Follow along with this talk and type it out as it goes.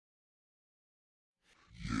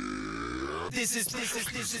Hey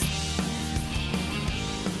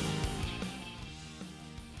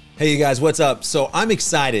you guys, what's up? So I'm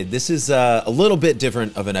excited. This is a little bit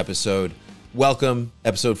different of an episode. Welcome,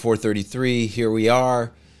 episode 433. Here we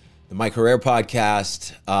are, the Herrera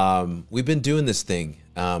podcast. We've been doing this thing.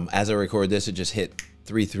 As I record this, it just hit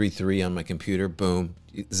 333 on my computer. Boom.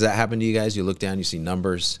 Does that happen to you guys? You look down, you see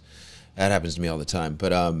numbers. That happens to me all the time. But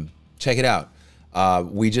check it out.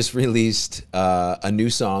 We just released a new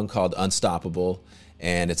song called Unstoppable,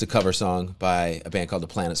 and it's a cover song by a band called the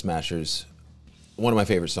Planet Smashers. One of my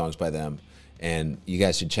favorite songs by them, and you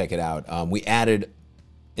guys should check it out. We added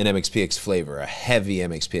an MxPx flavor, a heavy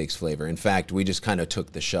MxPx flavor. In fact, we just kind of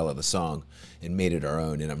took the shell of the song and made it our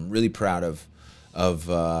own, and I'm really proud of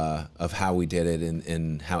how we did it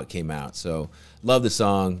and how it came out. So love the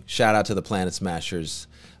song. Shout out to the Planet Smashers.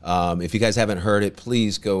 If you guys haven't heard it,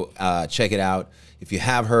 please go check it out. If you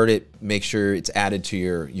have heard it, make sure it's added to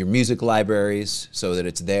your music libraries so that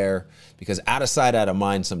it's there, because out of sight, out of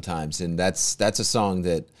mind sometimes. And that's a song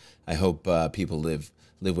that I hope people live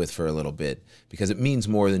with for a little bit, because it means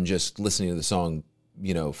more than just listening to the song,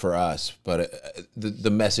 you know, for us, but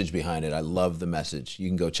the message behind it. I love the message. You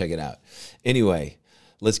can go check it out. Anyway,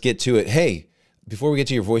 let's get to it. Hey, before we get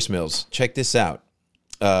to your voicemails, check this out.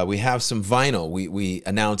 We have some vinyl. We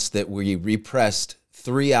announced that we repressed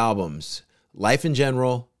 3 albums: Life in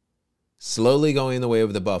General, Slowly Going the Way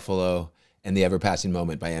of the Buffalo, and The Ever-Passing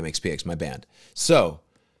Moment by MxPx, my band. So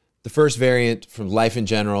the first variant from Life in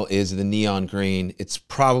General is the neon green. It's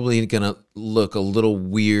probably gonna look a little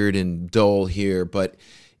weird and dull here, but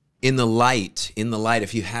in the light,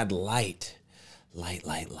 if you had light, I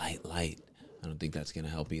don't think that's gonna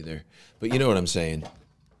help either, but you know what I'm saying.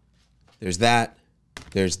 There's that.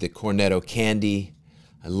 There's the Cornetto Candy.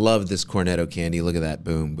 I love this Cornetto Candy. Look at that.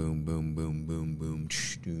 Boom, boom, boom, boom, boom, boom.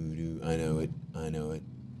 I know it. I know it.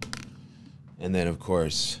 And then, of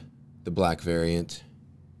course, the black variant.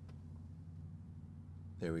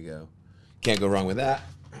 There we go. Can't go wrong with that.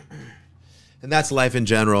 And that's Life in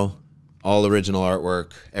General. All original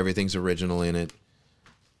artwork. Everything's original in it.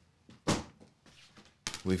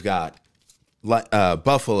 We've got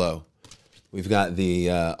Buffalo. We've got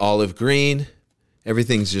the olive green.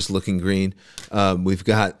 Everything's just looking green. We've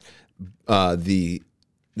got this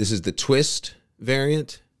is the twist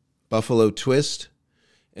variant, Buffalo twist,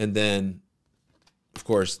 and then, of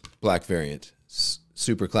course, black variant.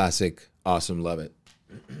 Super classic, awesome, love it.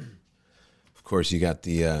 Of course, you got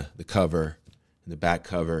the cover and the back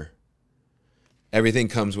cover. Everything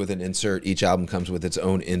comes with an insert. Each album comes with its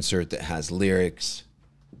own insert that has lyrics,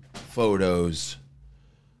 photos,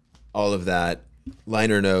 all of that.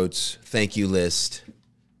 Liner notes, thank you list.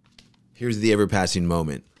 Here's the Ever-Passing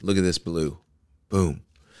Moment. Look at this blue. Boom.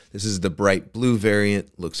 This is the bright blue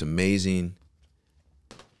variant. Looks amazing.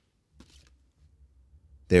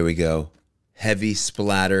 There we go. Heavy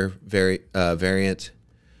splatter variant.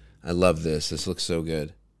 I love this. This looks so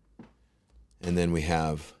good. And then we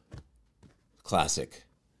have classic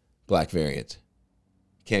black variant.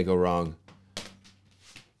 Can't go wrong.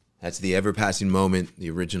 That's the Ever-Passing Moment, the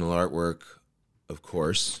original artwork. Of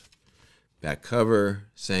course, back cover,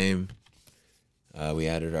 same. We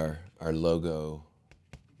added our logo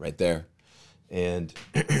right there. And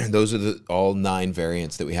those are all 9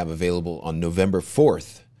 variants that we have available on November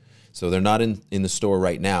 4th. So they're not in the store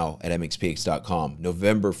right now at MxPx.com.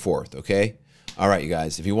 November 4th, okay? All right, you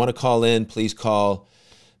guys, if you want to call in, please call.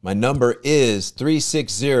 My number is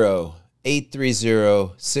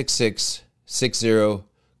 360-830-6660.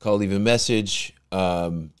 Call, leave a message.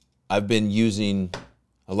 I've been using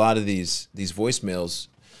a lot of these voicemails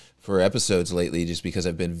for episodes lately just because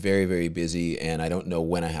I've been very, very busy and I don't know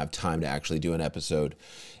when I have time to actually do an episode.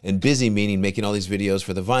 And busy meaning making all these videos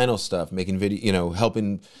for the vinyl stuff, making video, you know,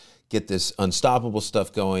 helping get this Unstoppable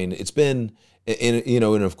stuff going. It's been,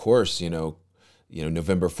 and of course,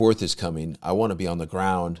 November 4th is coming. I want to be on the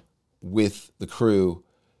ground with the crew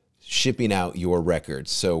shipping out your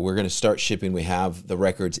records. So we're going to start shipping. We have the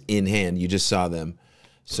records in hand. You just saw them.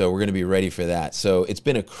 So we're going to be ready for that. So it's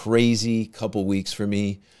been a crazy couple weeks for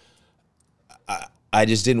me. I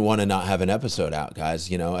just didn't want to not have an episode out, guys.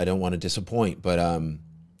 You know, I don't want to disappoint, but I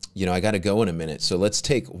got to go in a minute. So let's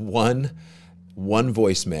take one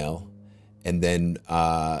voicemail, and then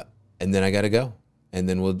I got to go, and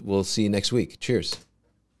then we'll see you next week. Cheers.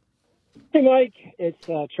 Hey, Mike. It's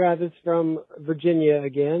Travis from Virginia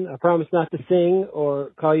again. I promise not to sing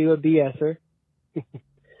or call you a BSer.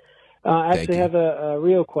 I actually have a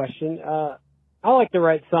real question. I like to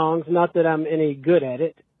write songs, not that I'm any good at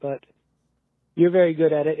it, but you're very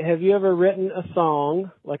good at it. Have you ever written a song,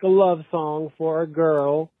 like a love song for a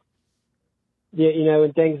girl, you know,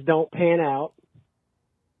 and things don't pan out.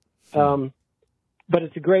 But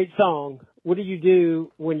it's a great song. What do you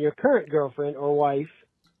do when your current girlfriend or wife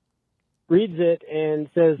reads it and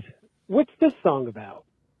says, "What's this song about?"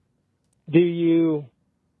 Do you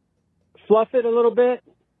fluff it a little bit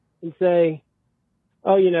and say,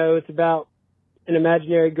 "Oh, you know, it's about an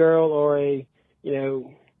imaginary girl," or do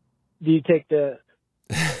you take the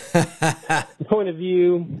point of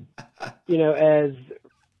view, you know, as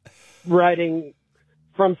writing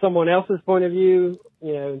from someone else's point of view,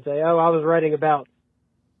 you know, and say, "Oh, I was writing about,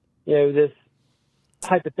 you know, this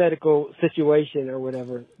hypothetical situation," or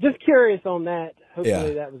whatever? Just curious on that.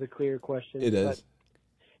 Hopefully that was a clear question. It is. But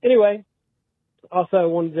anyway, also I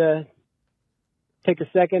wanted to take a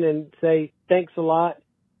second and say thanks a lot.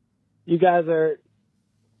 You guys are,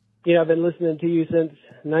 you know, I've been listening to you since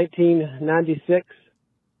 1996.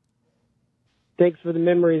 Thanks for the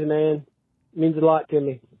memories, man. It means a lot to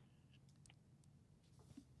me.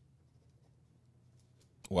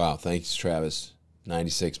 Wow, thanks, Travis.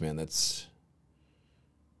 96, man. That's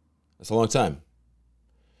a long time.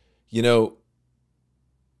 You know,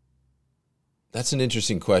 that's an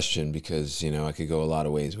interesting question because, you know, I could go a lot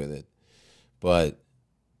of ways with it. But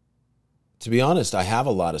to be honest, I have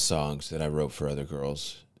a lot of songs that I wrote for other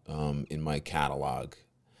girls in my catalog.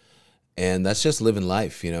 And that's just living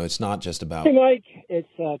life, you know. It's not just about... Hey, Mike. It's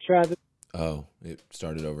Travis. Oh, it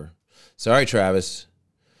started over. Sorry, Travis.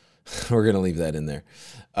 We're going to leave that in there.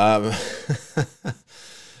 I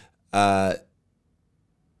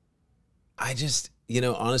just, you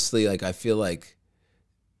know, honestly, like, I feel like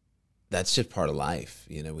that's just part of life.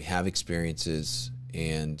 You know, we have experiences,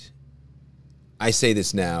 and I say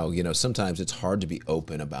this now, you know, sometimes it's hard to be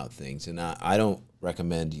open about things. And I don't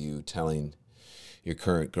recommend you telling your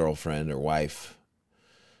current girlfriend or wife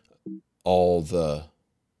all the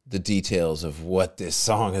details of what this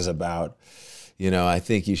song is about. You know, I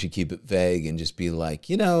think you should keep it vague and just be like,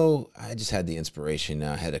 you know, I just had the inspiration.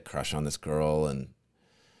 I had a crush on this girl, and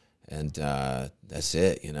that's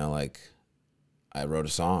it. You know, like, I wrote a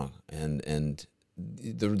song, and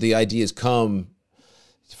the ideas come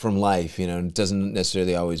from life. You know, it doesn't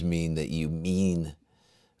necessarily always mean that you mean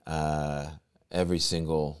every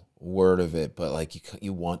single word of it, but like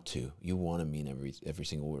you want to mean every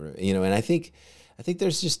single word. You know, and I think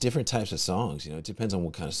there's just different types of songs. You know, it depends on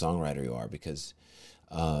what kind of songwriter you are, because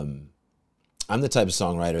I'm the type of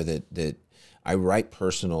songwriter that I write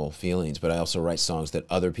personal feelings, but I also write songs that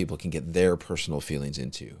other people can get their personal feelings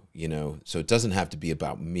into, you know? So it doesn't have to be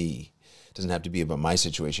about me. It doesn't have to be about my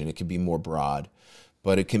situation. It can be more broad,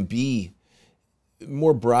 but it can be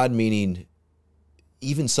more broad, meaning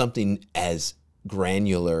even something as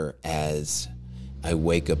granular as I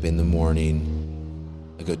wake up in the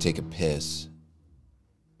morning, I go take a piss,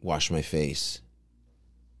 wash my face,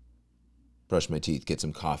 brush my teeth, get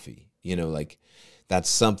some coffee. You know, like, that's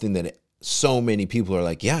something that so many people are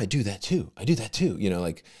like, yeah, I do that too. I do that too. You know,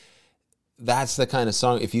 like, that's the kind of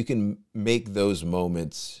song, if you can make those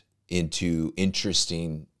moments into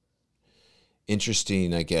interesting,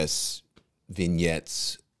 I guess,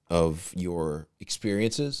 vignettes of your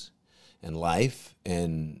experiences and life,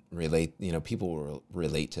 and relate, you know, people will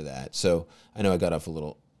relate to that. So I know I got off a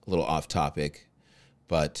little off topic,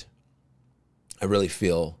 but I really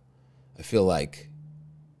feel like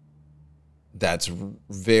that's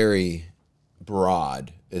very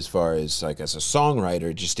broad as far as, like, as a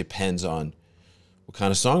songwriter. It just depends on what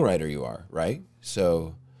kind of songwriter you are, right?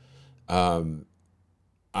 So I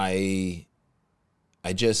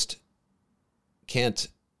just can't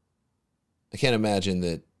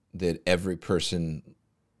imagine that every person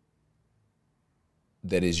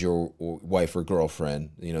that is your wife or girlfriend,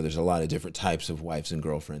 you know, there's a lot of different types of wives and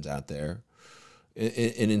girlfriends out there.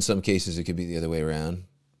 And in some cases, it could be the other way around.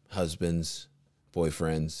 Husbands,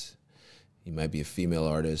 boyfriends. You might be a female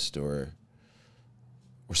artist or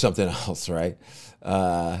something else, right?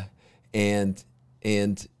 And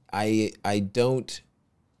I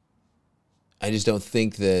just don't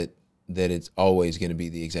think that it's always going to be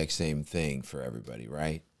the exact same thing for everybody,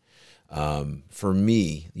 right? For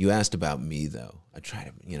me, you asked about me, though. I try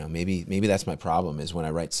to, you know, maybe that's my problem, is when I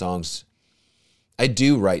write songs, I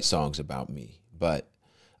do write songs about me, but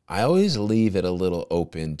I always leave it a little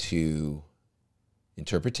open to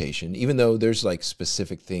interpretation, even though there's, like,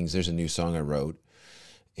 specific things. There's a new song I wrote,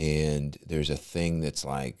 and there's a thing that's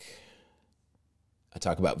like, I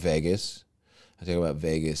talk about Vegas.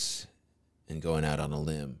 And going out on a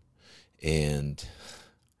limb. And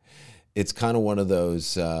it's kind of one of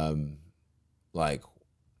those, like,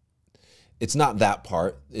 it's not that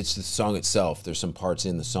part. It's the song itself. There's some parts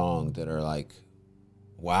in the song that are like,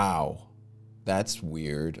 wow, that's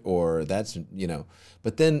weird, or that's, you know,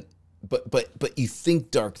 but then, but you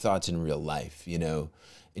think dark thoughts in real life, you know,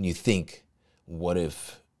 and you think, what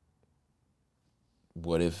if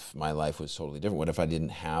my life was totally different? What if I didn't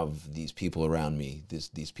have these people around me,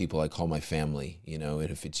 these people I call my family, you know, and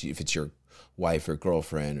if it's your wife or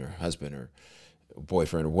girlfriend or husband or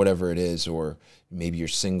boyfriend or whatever it is, or maybe you're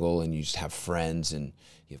single and you just have friends and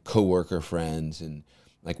you have coworker friends, and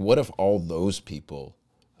like, what if all those people,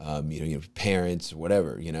 you know, your parents,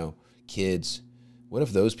 whatever, you know, kids, what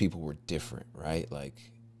if those people were different, right? Like,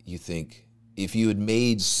 you think if you had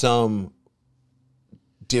made some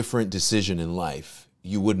different decision in life,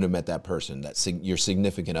 you wouldn't have met that person. That's your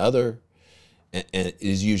significant other, and it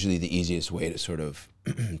is usually the easiest way to sort of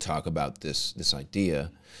talk about this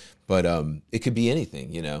idea. But it could be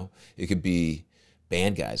anything, you know. It could be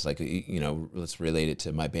band guys, like, you know, let's relate it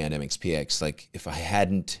to my band MxPx. Like, if I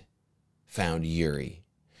hadn't found Yuri,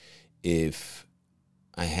 if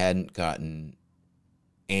I hadn't gotten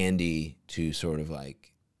Andy to sort of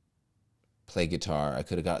like play guitar, I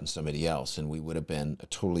could have gotten somebody else, and we would have been a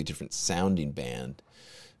totally different sounding band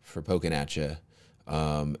for Poking At Ya.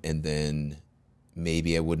 And then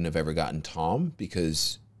maybe I wouldn't have ever gotten Tom,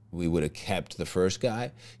 because we would have kept the first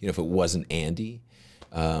guy, you know, if it wasn't Andy.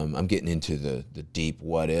 I'm getting into the deep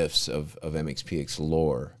what ifs of MxPx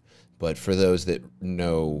lore, but for those that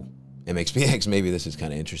know MxPx, maybe this is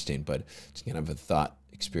kind of interesting, but it's kind of a thought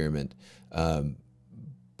experiment.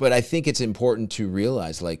 But I think it's important to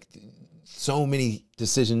realize, like, so many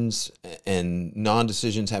decisions and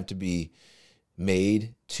non-decisions have to be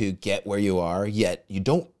made to get where you are, yet you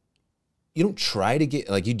don't try to get,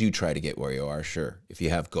 like, you do try to get where you are, sure. If you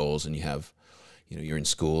have goals and you have, you know, you're in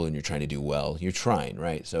school and you're trying to do well, you're trying,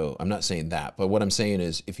 right? So I'm not saying that, but what I'm saying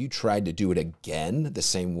is, if you tried to do it again the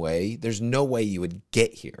same way, there's no way you would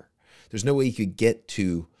get here. There's no way you could get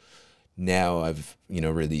to, now I've, you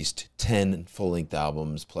know, released 10 full-length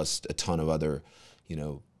albums plus a ton of other, you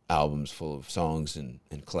know, albums full of songs and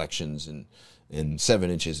collections and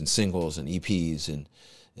 7-inches and singles and EPs and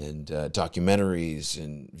documentaries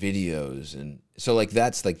and videos. And so, like,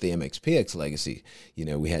 that's like the MxPx legacy. You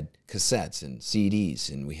know, we had cassettes and CDs,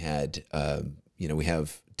 and we had, you know, we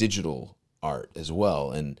have digital art as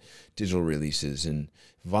well, and digital releases and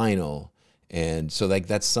vinyl. And so, like,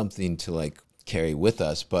 that's something to, like, carry with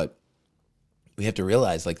us. But we have to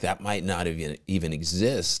realize, like, that might not even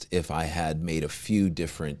exist if I had made a few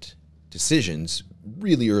different decisions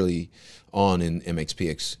really early on in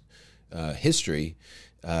MxPx history,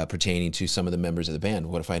 pertaining to some of the members of the band.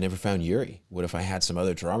 What if I never found Yuri? What if I had some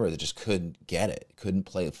other drummer that just couldn't get it, couldn't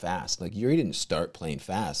play fast? Like, Yuri didn't start playing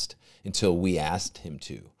fast until we asked him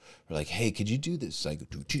to. We're like, hey, could you do this? Like,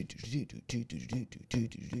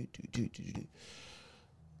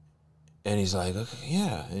 and he's like, okay,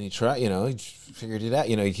 yeah. And he tried, you know, he figured it out.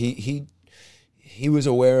 You know, he was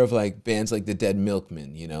aware of, like, bands like the Dead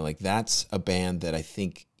Milkmen, you know, like, that's a band that I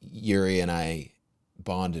think Yuri and I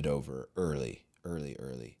bonded over early.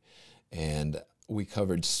 And we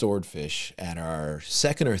covered Swordfish at our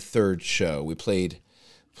second or third show. We played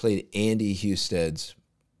Andy Husted's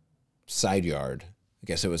side yard. I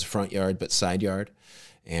guess it was front yard, but side yard.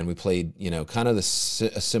 And we played, you know, kind of a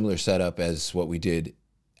similar setup as what we did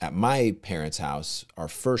at my parents' house, our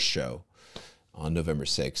first show on November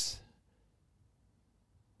 6th,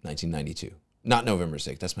 1992. Not November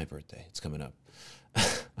 6th, that's my birthday. It's coming up.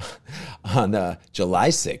 On July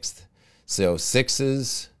 6th. So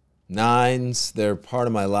 6s, 9s, they're part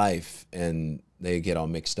of my life, and they get all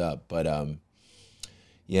mixed up. But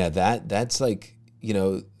yeah, that's like, you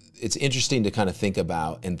know, it's interesting to kind of think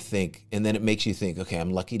about and then it makes you think, okay,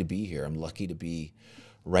 I'm lucky to be here. I'm lucky to be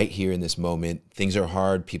right here in this moment. Things are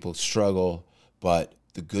hard, people struggle, but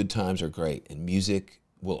the good times are great, and music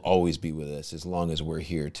will always be with us as long as we're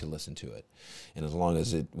here to listen to it, and as long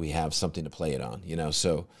as we have something to play it on, you know.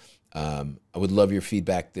 So I would love your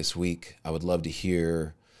feedback this week. I would love to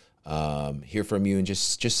hear from you, and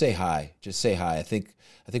just say hi. Just say hi. I think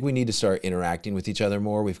we need to start interacting with each other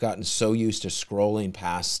more. We've gotten so used to scrolling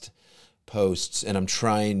past posts, and I'm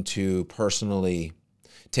trying to personally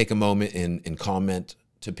take a moment and comment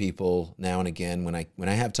to people now and again when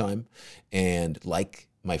I have time, and like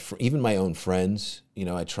even my own friends, you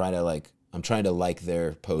know, I'm trying to like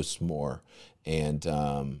their posts more. And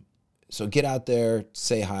so get out there,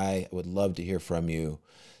 say hi. I would love to hear from you.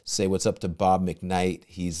 Say what's up to Bob McKnight.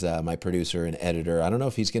 He's my producer and editor. I don't know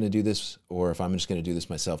if he's going to do this or if I'm just going to do this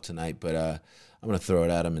myself tonight, but I'm going to throw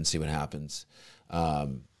it at him and see what happens.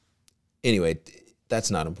 Anyway,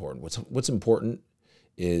 that's not important. What's important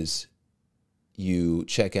is you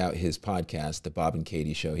check out his podcast, the Bob and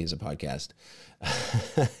Katie Show. He has a podcast.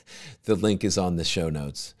 The link is on the show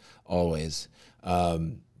notes, always.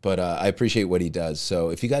 But I appreciate what he does. So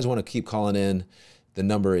if you guys want to keep calling in, the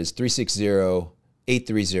number is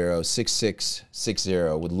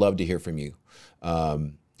 360-830-6660. Would love to hear from you.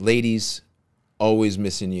 Ladies, always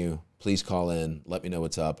missing you. Please call in. Let me know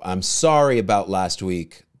what's up. I'm sorry about last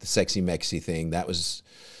week, the sexy Mexi thing.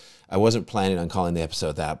 I wasn't planning on calling the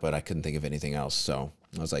episode that, but I couldn't think of anything else. So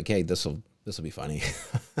I was like, hey, this will be funny.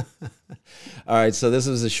 All right, so this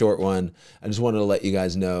is a short one. I just wanted to let you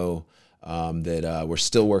guys know that we're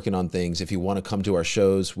still working on things. If you want to come to our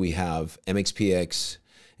shows, we have MxPx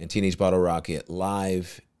and Teenage Bottle Rocket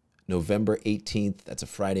live November 18th. That's a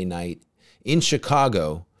Friday night in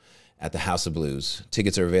Chicago at the House of Blues.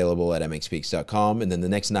 Tickets are available at MxPx.com. And then the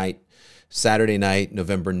next night, Saturday night,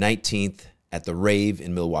 November 19th, at the Rave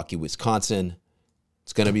in Milwaukee, Wisconsin.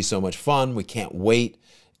 It's going to be so much fun. We can't wait.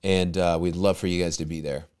 And we'd love for you guys to be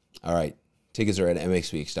there. All right. Tickets are at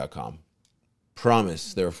MxPx.com.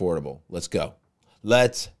 Promise they're affordable. Let's go.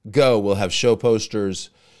 Let's go. We'll have show posters.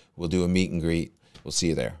 We'll do a meet and greet. We'll see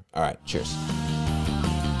you there. All right. Cheers.